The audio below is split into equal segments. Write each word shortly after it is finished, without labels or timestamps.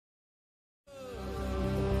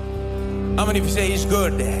How many of you say He's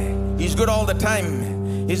good? He's good all the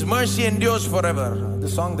time. His mercy endures forever. The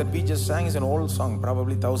song that we just sang is an old song,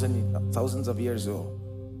 probably thousands of years old.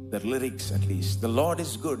 The lyrics at least. The Lord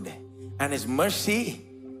is good and His mercy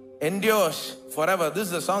endures forever. This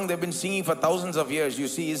is the song they've been singing for thousands of years. You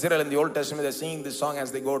see Israel in the Old Testament, they're singing this song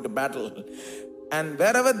as they go to battle. And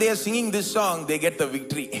wherever they are singing this song, they get the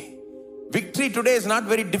victory. Victory today is not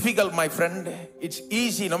very difficult, my friend. It's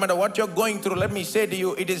easy. No matter what you're going through, let me say to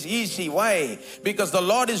you, it is easy. Why? Because the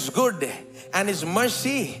Lord is good and His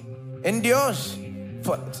mercy endures.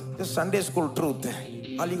 For just Sunday school truth.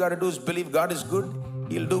 All you got to do is believe God is good.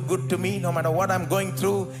 He'll do good to me. No matter what I'm going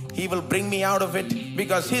through, He will bring me out of it.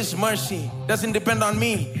 Because His mercy doesn't depend on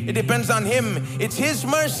me. It depends on Him. It's His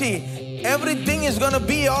mercy. Everything is going to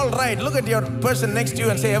be all right. Look at your person next to you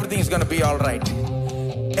and say, everything is going to be all right.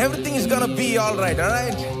 Everything is going to be all right, all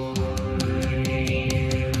right?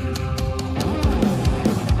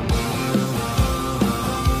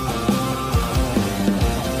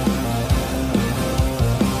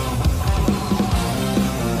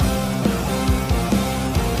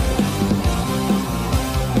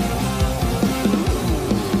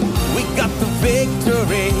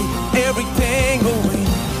 Victory, everything going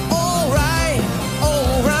all right,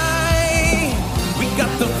 all right. We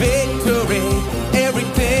got the victory,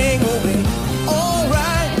 everything going all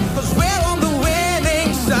right. 'Cause we're on the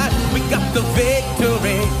winning side. We got the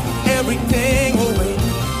victory, everything going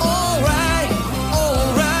all right,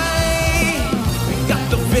 all right. We got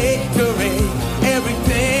the victory,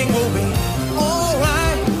 everything going all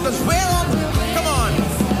right. 'Cause we're on the, come on.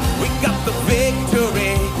 We got the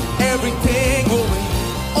victory, everything going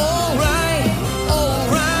all right, all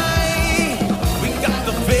right. We got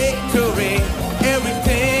the victory,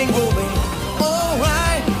 everything going all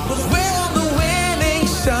right. 'Cause we're on the winning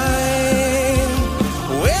side.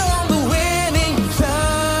 We're on the winning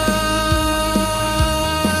side.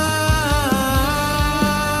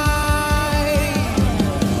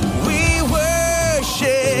 We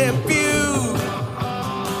worship You.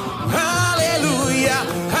 Hallelujah,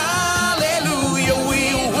 hallelujah. We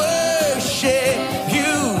worship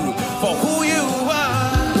You for who You are.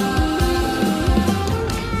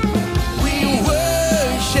 We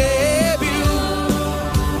worship You.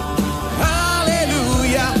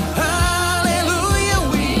 Hallelujah, hallelujah.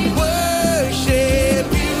 We worship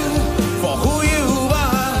You for who You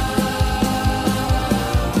are.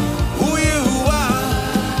 Who You are.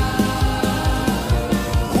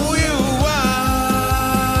 Who You are.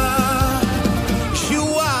 You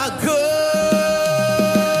are good.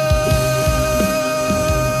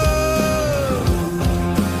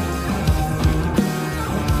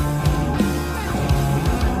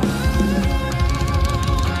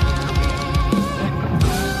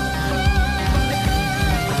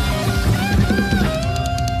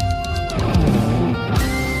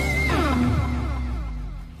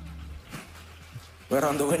 We're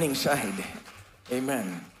on the winning side.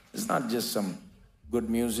 Amen. It's not just some good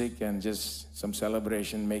music and just some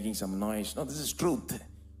celebration, making some noise. No, this is truth.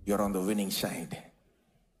 You're on the winning side.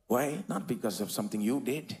 Why? Not because of something you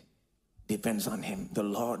did. Depends on Him. The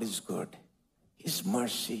Lord is good. His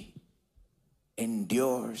mercy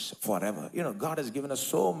endures forever. You know, God has given us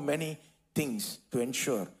so many things to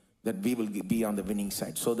ensure that we will be on the winning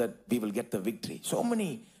side, so that we will get the victory. So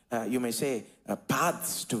many, you may say,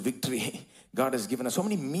 paths to victory. God has given us so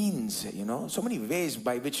many means, you know, so many ways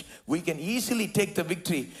by which we can easily take the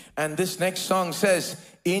victory. And this next song says,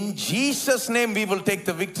 in Jesus' name we will take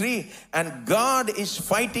the victory, and God is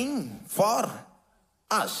fighting for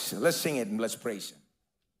us. Let's sing it and let's praise Him.